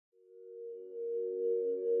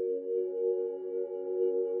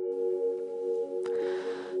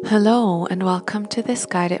Hello, and welcome to this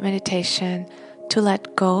guided meditation to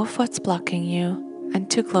let go of what's blocking you and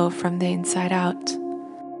to glow from the inside out.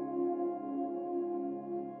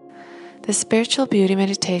 The spiritual beauty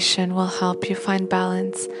meditation will help you find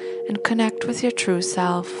balance and connect with your true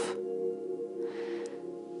self.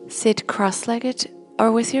 Sit cross-legged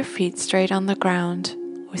or with your feet straight on the ground,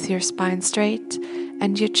 with your spine straight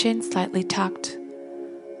and your chin slightly tucked,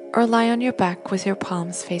 or lie on your back with your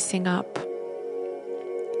palms facing up.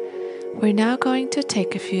 We're now going to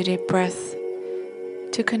take a few deep breaths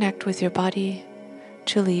to connect with your body,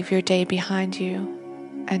 to leave your day behind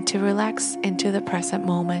you, and to relax into the present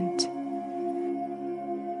moment.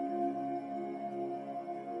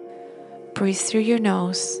 Breathe through your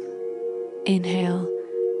nose. Inhale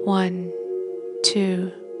 1,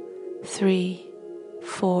 2, 3,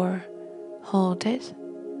 4. Hold it.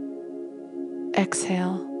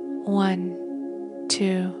 Exhale 1,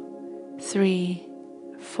 2, 3,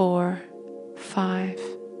 4, 5,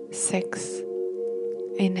 6.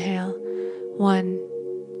 Inhale 1,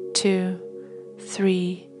 2,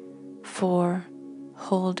 3, 4.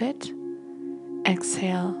 Hold it.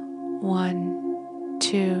 Exhale 1,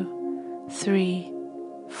 2, 3,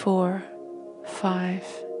 4, 5,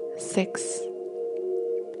 6.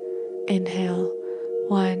 Inhale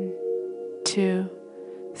 1, 2,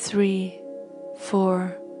 3,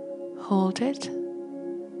 4. Hold it.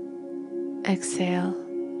 Exhale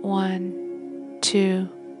 1, 2,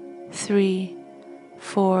 3,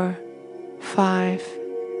 4, 5,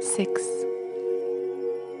 6.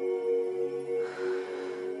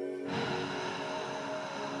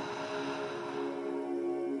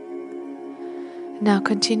 Now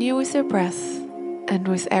continue with your breath, and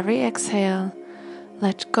with every exhale,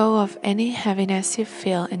 let go of any heaviness you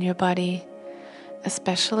feel in your body,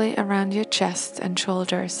 especially around your chest and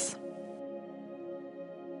shoulders.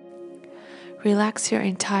 Relax your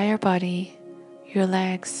entire body, your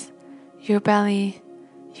legs, your belly,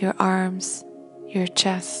 your arms, your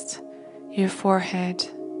chest, your forehead.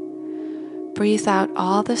 Breathe out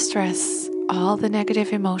all the stress, all the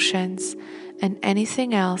negative emotions, and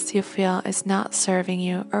anything else you feel is not serving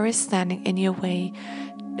you or is standing in your way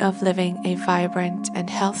of living a vibrant and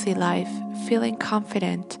healthy life, feeling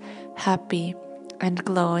confident, happy, and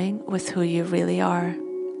glowing with who you really are.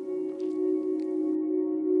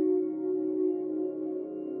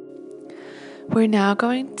 We're now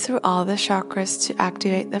going through all the chakras to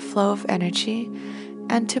activate the flow of energy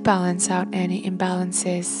and to balance out any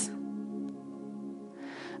imbalances.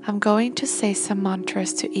 I'm going to say some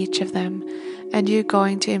mantras to each of them, and you're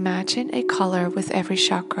going to imagine a color with every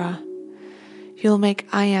chakra. You'll make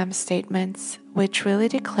I am statements, which really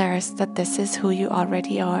declares that this is who you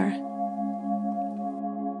already are.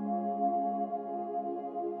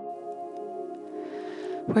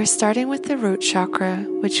 We're starting with the root chakra,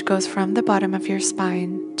 which goes from the bottom of your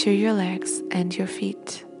spine to your legs and your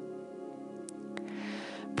feet.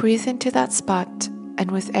 Breathe into that spot, and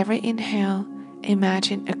with every inhale,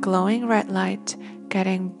 imagine a glowing red light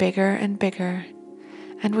getting bigger and bigger.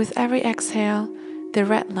 And with every exhale, the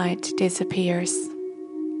red light disappears.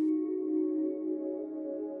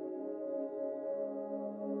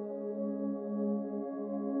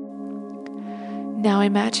 Now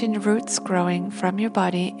imagine roots growing from your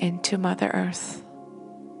body into Mother Earth.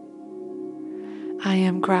 I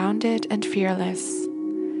am grounded and fearless.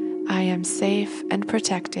 I am safe and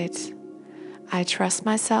protected. I trust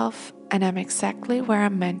myself and am exactly where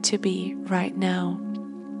I'm meant to be right now.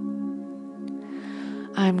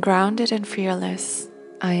 I am grounded and fearless.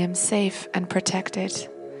 I am safe and protected.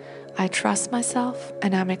 I trust myself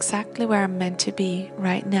and I'm exactly where I'm meant to be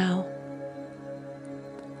right now.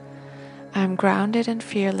 I am grounded and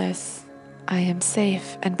fearless. I am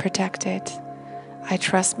safe and protected. I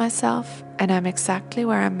trust myself and I'm exactly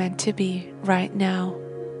where I'm meant to be right now.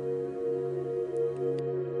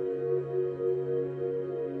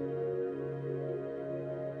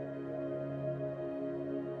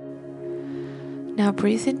 Now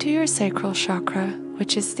breathe into your sacral chakra,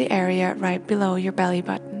 which is the area right below your belly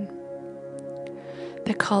button.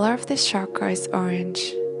 The color of this chakra is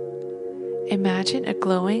orange. Imagine a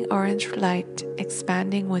glowing orange light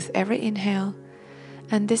expanding with every inhale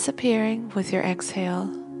and disappearing with your exhale.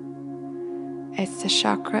 It's the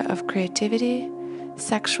chakra of creativity,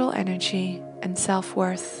 sexual energy, and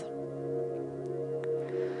self-worth.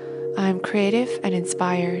 I am creative and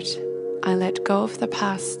inspired. I let go of the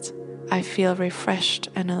past. I feel refreshed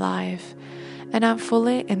and alive, and I'm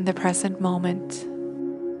fully in the present moment.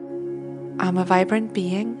 I'm a vibrant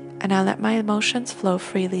being, and I let my emotions flow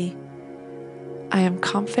freely. I am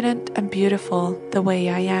confident and beautiful the way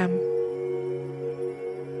I am.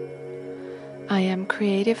 I am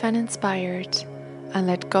creative and inspired. I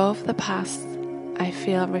let go of the past. I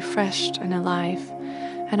feel refreshed and alive,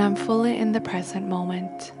 and I'm fully in the present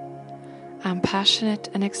moment. I'm passionate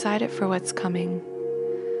and excited for what's coming.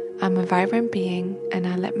 I'm a vibrant being, and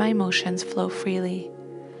I let my emotions flow freely.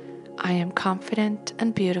 I am confident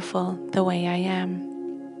and beautiful the way I am.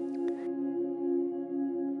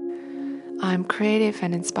 I'm creative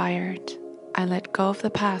and inspired. I let go of the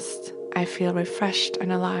past. I feel refreshed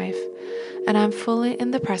and alive, and I'm fully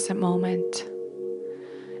in the present moment.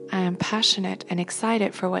 I am passionate and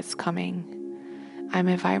excited for what's coming. I'm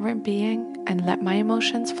a vibrant being and let my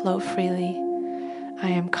emotions flow freely. I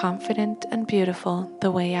am confident and beautiful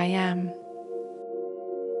the way I am.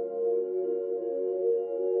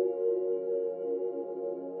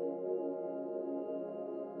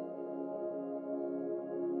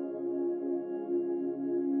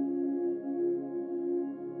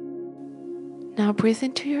 Now breathe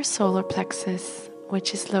into your solar plexus,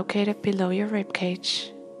 which is located below your ribcage.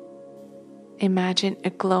 Imagine a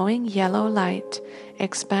glowing yellow light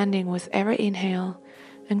expanding with every inhale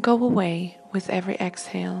and go away with every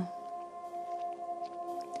exhale.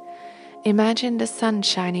 Imagine the sun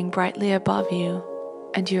shining brightly above you,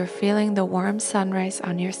 and you're feeling the warm sun rays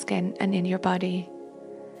on your skin and in your body.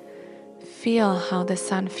 Feel how the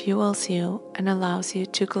sun fuels you and allows you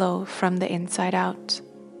to glow from the inside out.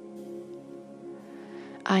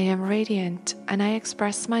 I am radiant and I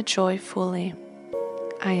express my joy fully.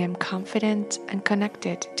 I am confident and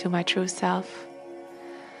connected to my true self.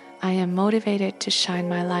 I am motivated to shine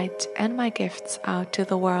my light and my gifts out to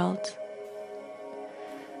the world.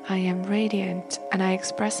 I am radiant and I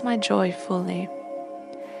express my joy fully.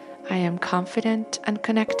 I am confident and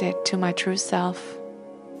connected to my true self.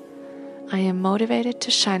 I am motivated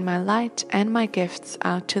to shine my light and my gifts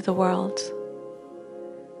out to the world.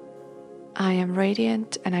 I am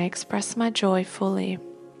radiant and I express my joy fully.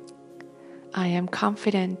 I am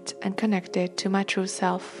confident and connected to my true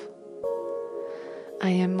self. I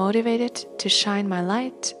am motivated to shine my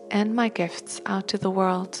light and my gifts out to the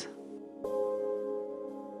world.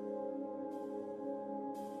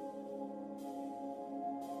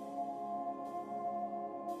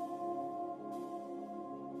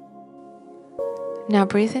 Now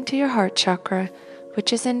breathe into your heart chakra,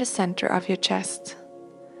 which is in the center of your chest.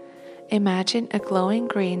 Imagine a glowing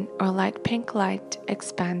green or light pink light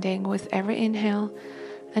expanding with every inhale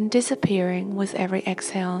and disappearing with every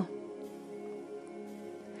exhale.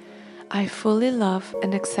 I fully love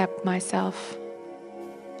and accept myself.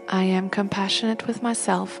 I am compassionate with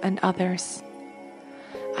myself and others.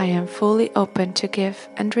 I am fully open to give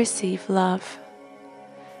and receive love.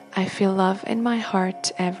 I feel love in my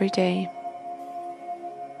heart every day.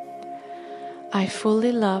 I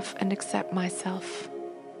fully love and accept myself.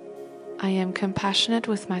 I am compassionate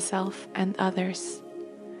with myself and others.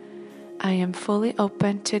 I am fully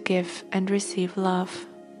open to give and receive love.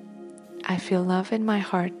 I feel love in my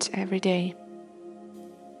heart every day.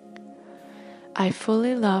 I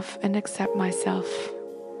fully love and accept myself.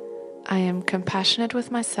 I am compassionate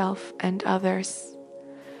with myself and others.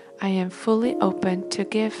 I am fully open to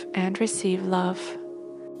give and receive love.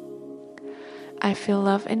 I feel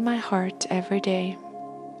love in my heart every day.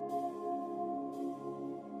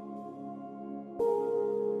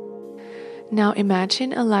 Now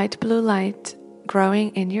imagine a light blue light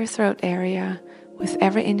growing in your throat area with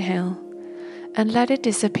every inhale and let it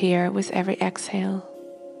disappear with every exhale.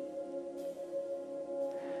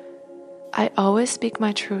 I always speak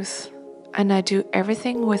my truth and I do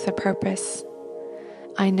everything with a purpose.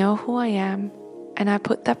 I know who I am and I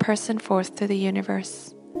put that person forth to the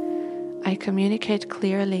universe. I communicate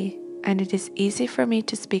clearly and it is easy for me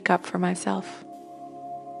to speak up for myself.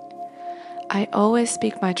 I always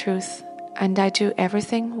speak my truth and I do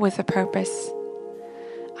everything with a purpose.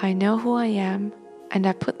 I know who I am and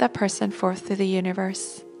I put that person forth to the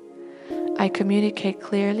universe. I communicate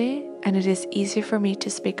clearly and it is easy for me to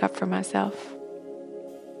speak up for myself.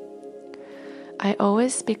 I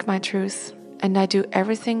always speak my truth and I do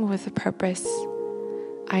everything with a purpose.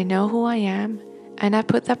 I know who I am and I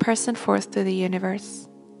put that person forth to the universe.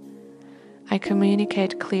 I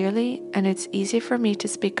communicate clearly and it's easy for me to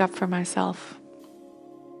speak up for myself.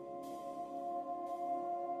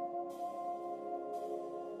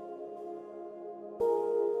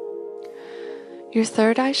 Your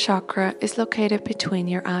third eye chakra is located between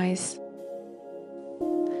your eyes.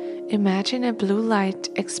 Imagine a blue light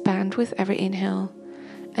expand with every inhale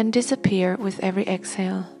and disappear with every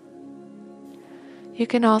exhale. You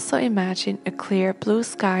can also imagine a clear blue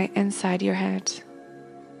sky inside your head.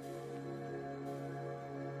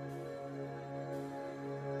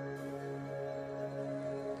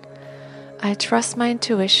 I trust my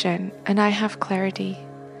intuition and I have clarity.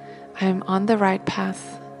 I am on the right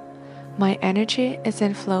path. My energy is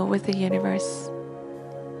in flow with the universe.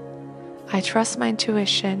 I trust my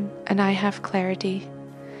intuition and I have clarity.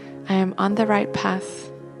 I am on the right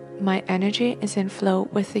path. My energy is in flow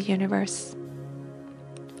with the universe.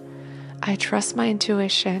 I trust my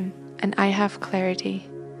intuition and I have clarity.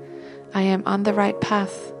 I am on the right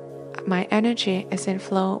path. My energy is in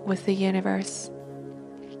flow with the universe.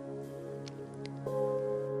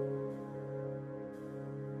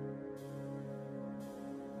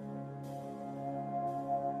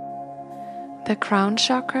 The crown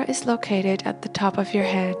chakra is located at the top of your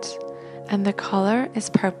head, and the color is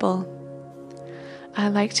purple. I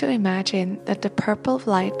like to imagine that the purple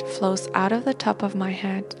light flows out of the top of my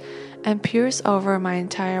head and pours over my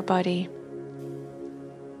entire body.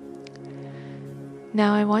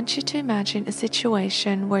 Now I want you to imagine a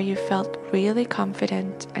situation where you felt really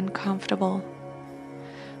confident and comfortable,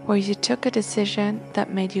 where you took a decision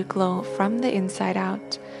that made you glow from the inside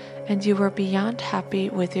out and you were beyond happy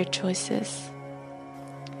with your choices.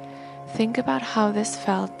 Think about how this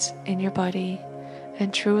felt in your body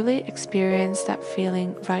and truly experience that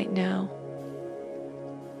feeling right now.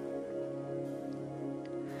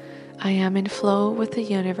 I am in flow with the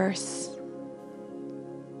universe.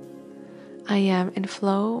 I am in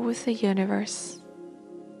flow with the universe.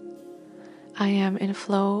 I am in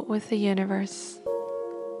flow with the universe.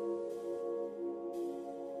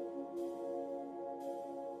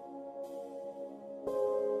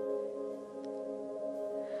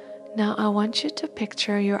 Now I want you to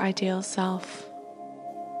picture your ideal self.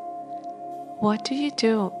 What do you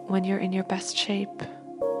do when you're in your best shape?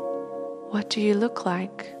 What do you look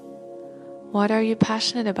like? What are you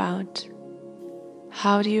passionate about?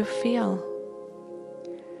 How do you feel?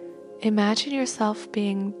 Imagine yourself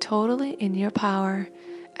being totally in your power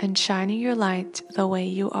and shining your light the way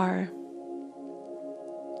you are.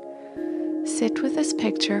 Sit with this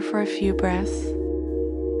picture for a few breaths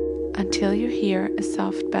until you hear a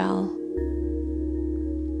soft bell.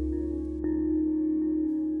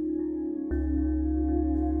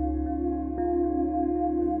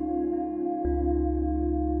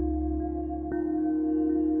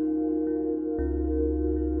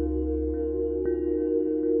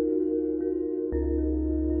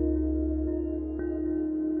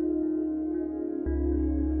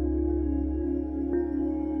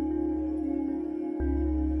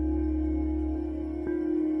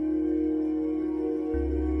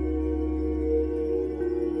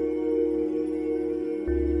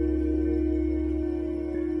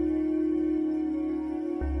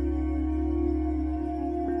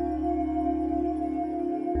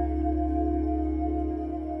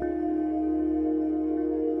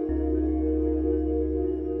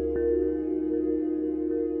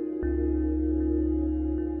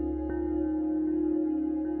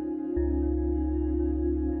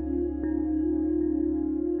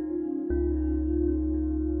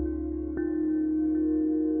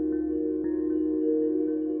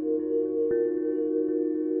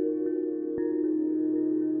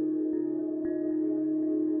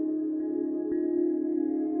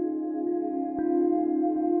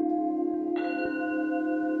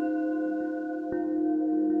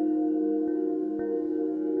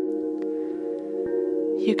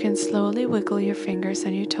 You can slowly wiggle your fingers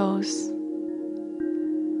and your toes.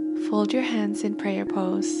 Fold your hands in prayer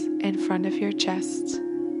pose in front of your chest.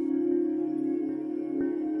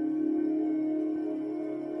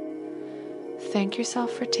 Thank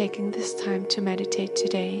yourself for taking this time to meditate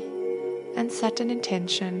today and set an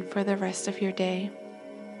intention for the rest of your day.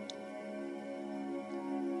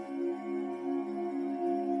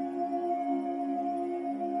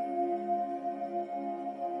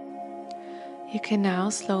 You can now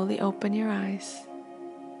slowly open your eyes.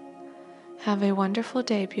 Have a wonderful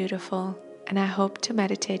day, beautiful, and I hope to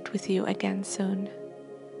meditate with you again soon.